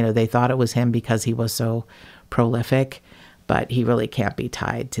 They thought it was him because he was so prolific, but he really can't be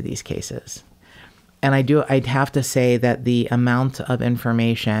tied to these cases. And I'd have to say that the amount of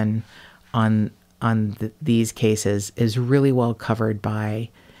information on these cases is really well covered by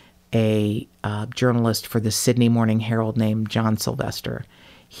a journalist for the Sydney Morning Herald named John Sylvester.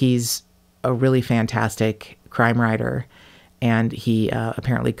 He's a really fantastic crime writer, and he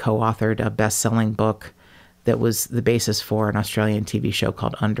apparently co-authored a best-selling book that was the basis for an Australian TV show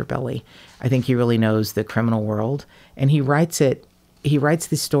called Underbelly. I think he really knows the criminal world, and he writes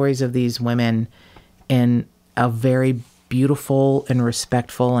the stories of these women in a very beautiful and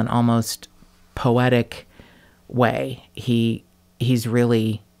respectful and almost poetic way. He's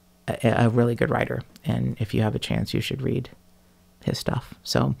really a really good writer. And if you have a chance, you should read his stuff.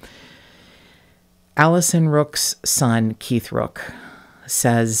 So Alison Rook's son, Keith Rook,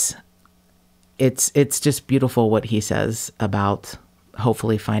 says it's just beautiful what he says about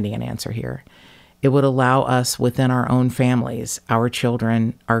hopefully finding an answer here. It would allow us within our own families, our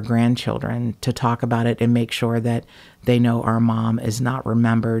children, our grandchildren, to talk about it and make sure that they know our mom is not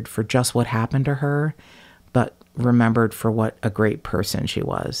remembered for just what happened to her, but remembered for what a great person she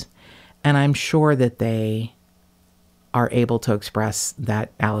was. And I'm sure that they are able to express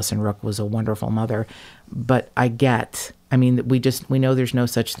that Alison Rook was a wonderful mother. But we know there's no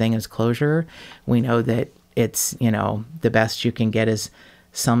such thing as closure. We know that it's, the best you can get is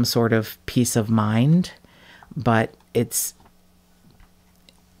some sort of peace of mind. But it's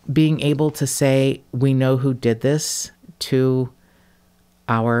being able to say, we know who did this to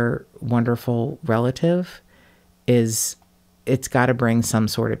our wonderful relative it's got to bring some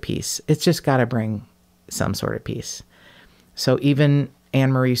sort of peace. It's just got to bring some sort of peace. So even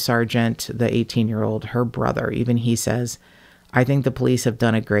Anne-Marie Sargent, the 18-year-old, her brother, even he says, I think the police have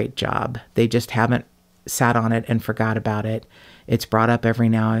done a great job. They just haven't sat on it and forgot about it. It's brought up every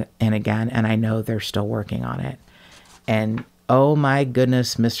now and again, and I know they're still working on it. And oh my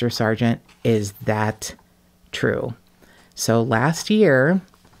goodness, Mr. Sargent, is that true? So last year,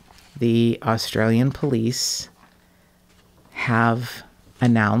 the Australian police have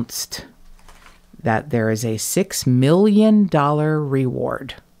announced that there is a $6 million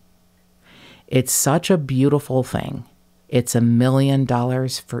reward. It's such a beautiful thing. It's $1 million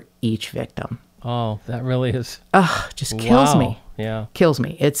for each victim. Oh, that really is. Just kills me. Yeah. Kills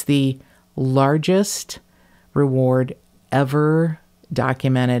me. It's the largest reward ever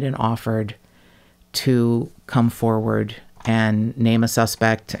documented and offered to come forward and name a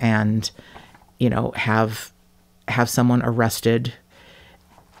suspect and, have someone arrested.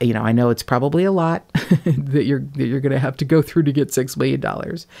 I know it's probably a lot that you're going to have to go through to get $6 million,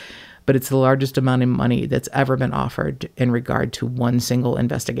 but it's the largest amount of money that's ever been offered in regard to one single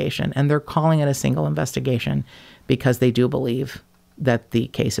investigation. And they're calling it a single investigation because they do believe that the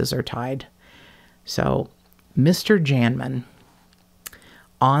cases are tied. So Mr. Janman,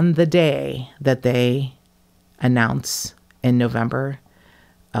 on the day that they announce in November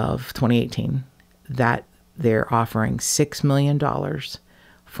of 2018 that they're offering $6 million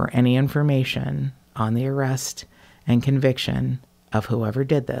for any information on the arrest and conviction of whoever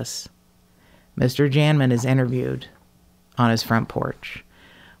did this, Mr. Janman is interviewed on his front porch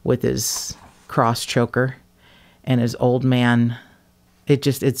with his cross choker and his old man.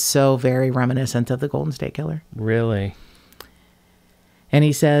 It's so very reminiscent of the Golden State Killer. Really? And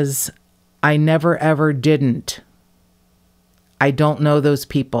he says, I never ever didn't. I don't know those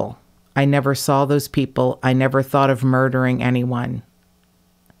people. I never saw those people. I never thought of murdering anyone.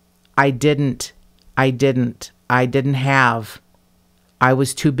 I didn't have. I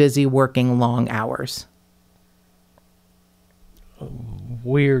was too busy working long hours.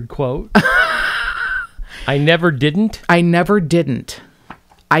 Weird quote. I never didn't? I never didn't.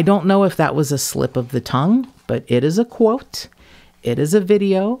 I don't know if that was a slip of the tongue, but it is a quote. It is a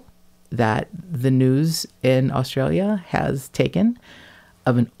video that the news in Australia has taken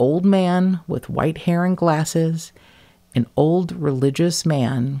of an old man with white hair and glasses, an old religious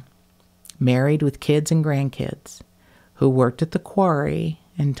man married with kids and grandkids who worked at the quarry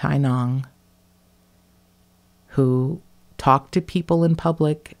in Tynong, who talked to people in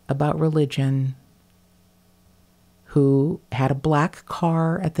public about religion, who had a black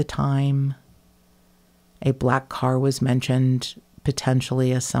car at the time. A black car was mentioned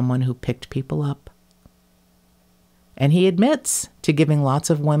potentially as someone who picked people up. And he admits to giving lots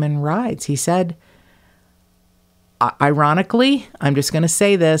of women rides. He said, ironically, I'm just going to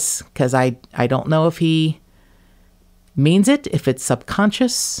say this because I don't know if he means it, if it's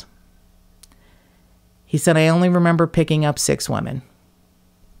subconscious. He said, I only remember picking up 6 women.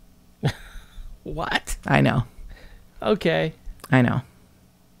 What? I know. Okay. I know.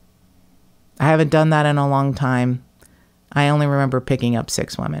 I haven't done that in a long time. I only remember picking up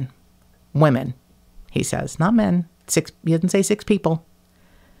 6 women. Women, he says, not men. 6. He didn't say 6 people.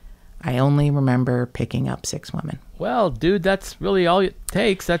 I only remember picking up 6 women. Well, dude, that's really all it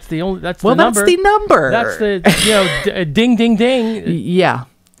takes. That's the number. That's the number. That's the, ding, ding, ding. Yeah.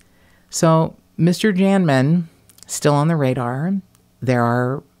 So Mr. Janman, still on the radar. There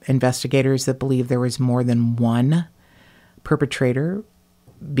are investigators that believe there was more than one perpetrator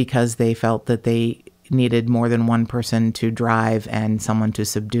because they felt that they needed more than one person to drive and someone to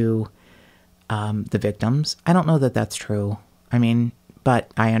subdue the victims. I don't know that that's true. I mean,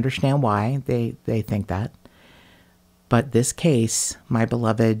 but I understand why they think that. But this case, my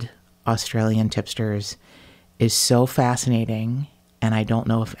beloved Australian tipsters is so fascinating, and I don't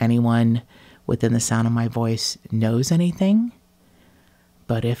know if anyone within the sound of my voice knows anything,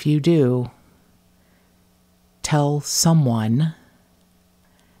 but if you do, tell someone,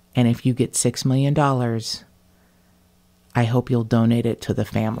 and if you get $6 million, I hope you'll donate it to the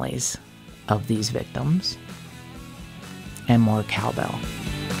families of these victims. And more cowbell.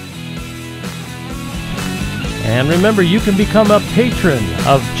 And remember, you can become a patron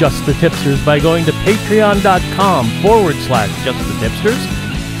of Just the Tipsters by going to patreon.com/Just the Tipsters.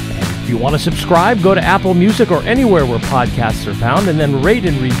 And if you want to subscribe, go to Apple Music or anywhere where podcasts are found, and then rate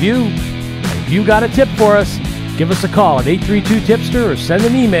and review. And if you got a tip for us, give us a call at 832-TIPSTER or send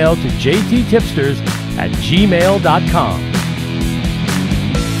an email to jttipsters@gmail.com.